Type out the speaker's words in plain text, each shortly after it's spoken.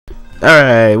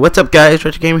Alright, what's up guys,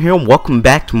 Retro Gamer here, and welcome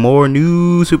back to more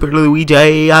new Super Luigi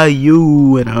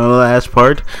IU. In our last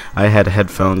part, I had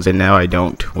headphones and now I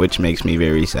don't, which makes me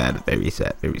very sad, very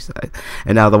sad, very sad.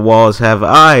 And now the walls have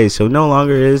eyes, so no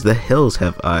longer is the hills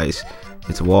have eyes.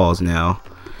 It's walls now.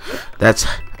 That's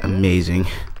amazing.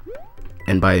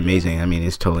 And by amazing, I mean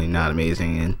it's totally not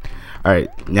amazing. And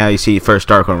alright, now you see first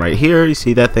dark one right here, you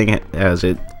see that thing has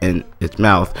it in its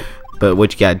mouth. But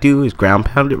what you gotta do is ground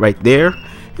pound it right there.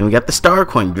 And we got the star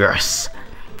coin. Yes,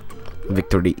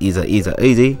 victory,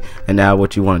 easy. And now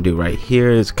what you want to do right here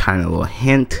is kind of a little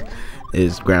hint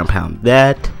is ground pound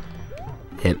that,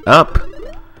 hit up,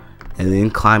 and then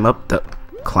climb up the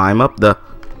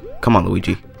come on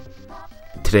Luigi,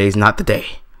 today's not the day.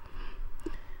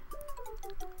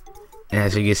 And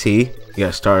as you can see, you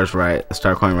got stars right, a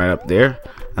star coin right up there.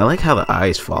 I like how the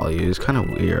eyes follow you. It's kind of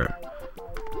weird.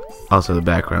 Also the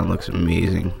background looks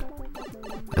amazing.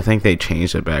 I think they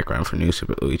changed the background for new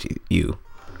Super Luigi U.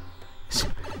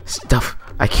 Stuff,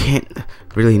 I can't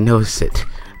really notice it.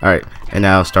 Alright, and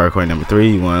now star coin number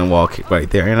 3, you want to wall kick right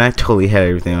there. And I totally had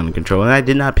everything under control and I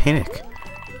did not panic.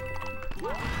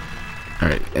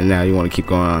 Alright, and now you want to keep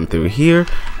going on through here.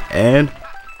 And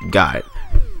got it.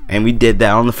 And we did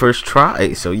that on the first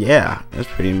try. So yeah, that's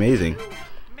pretty amazing.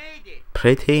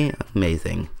 Pretty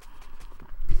amazing.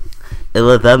 It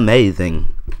was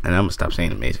amazing. And I'm going to stop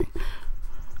saying amazing.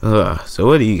 So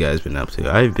what have you guys been up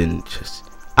to? I've been just,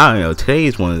 I don't know, today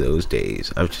is one of those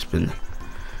days. I've just been,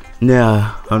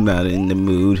 nah, I'm not in the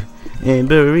mood. And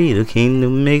Burrito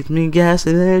Kingdom makes me gas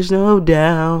and there's no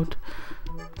doubt.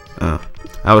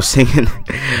 I was singing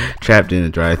Trapped in a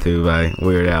Drive-Thru by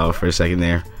Weird Al for a second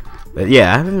there. But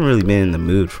yeah, I haven't really been in the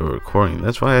mood for recording.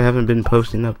 That's why I haven't been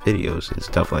posting up videos and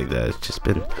stuff like that. It's just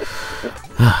been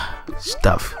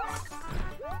stuff.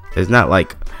 It's not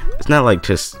like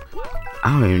just, I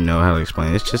don't even know how to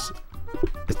explain it. It's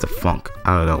the funk.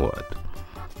 I don't know what.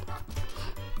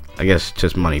 I guess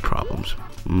just money problems.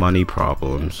 Money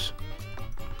problems.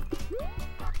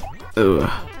 Ugh.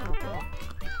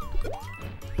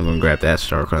 I'm gonna grab that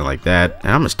star coin like that.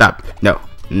 And I'm gonna stop. No.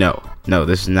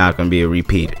 This is not gonna be a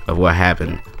repeat of what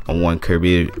happened on one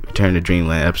Kirby Return to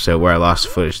Dreamland episode where I lost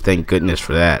footage. Thank goodness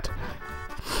for that.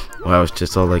 Well, I was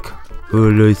just all like,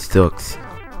 oh, that sucks.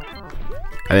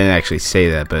 I didn't actually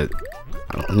say that, but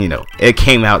you know, it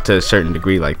came out to a certain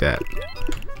degree like that.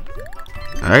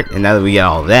 Alright, and now that we got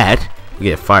all that, we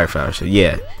get a firefighter. So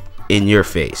yeah, in your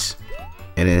face.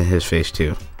 And in his face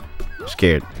too. I'm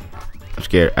scared.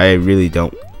 I really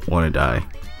don't want to die.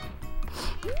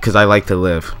 Because I like to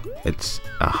live. It's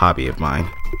a hobby of mine,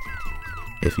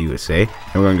 if you would say.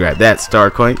 And we're going to grab that star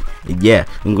coin. And yeah,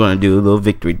 I'm going to do a little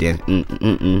victory dance. Do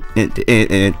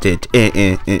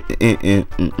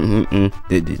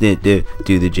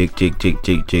the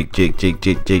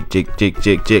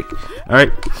jig.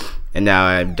 Alright. And now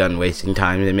I'm done wasting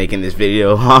time and making this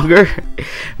video longer.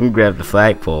 I'm going to grab the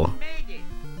flagpole.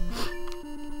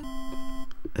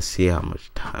 Let's see how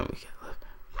much time we got left.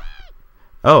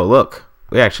 Oh, look.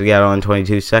 We actually got on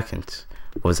 22 seconds.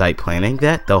 Was I planning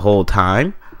that the whole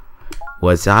time?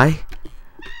 Was I?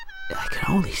 I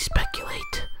can only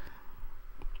speculate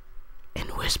and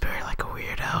whisper like a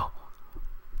weirdo.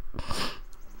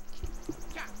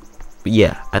 But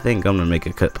yeah, I think I'm gonna make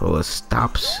a couple of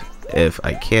stops. If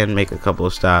I can make a couple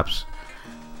of stops,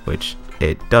 which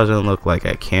it doesn't look like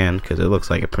I can, because it looks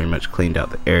like I pretty much cleaned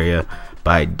out the area.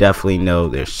 But I definitely know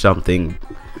there's something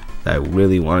that I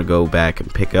really want to go back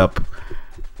and pick up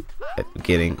at the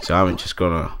beginning, so I'm just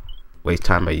gonna waste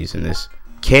time by using this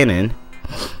cannon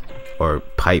or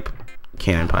pipe,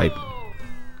 cannon pipe.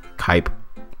 I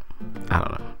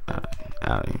don't know. I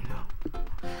don't even know.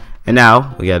 And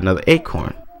now we got another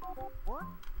acorn.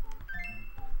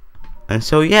 And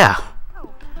so yeah,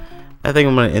 I think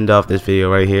I'm gonna end off this video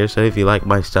right here. So if you like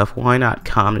my stuff, why not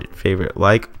comment, favorite,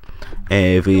 like,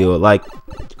 and if you would like,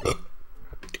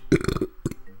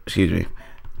 excuse me,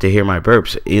 to hear my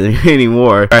burps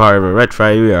anymore, part of a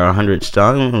retro, we are 100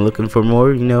 strong. I'm looking for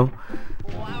more, you know.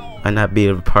 Why not be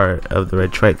a part of the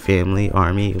Red Trike family,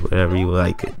 army, whatever you would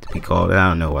like it to be called. I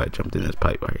don't know why I jumped in this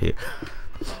pipe right here.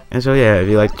 And so yeah, if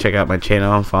you like to check out my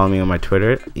channel and follow me on my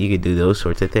Twitter, you can do those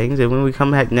sorts of things. And when we come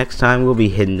back next time, we'll be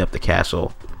hitting up the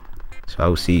castle. So I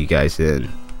will see you guys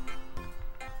then.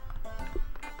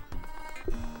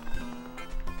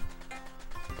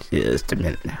 Just a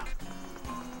minute now.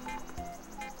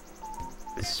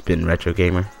 This has been Retro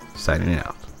Gamer, signing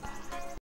out.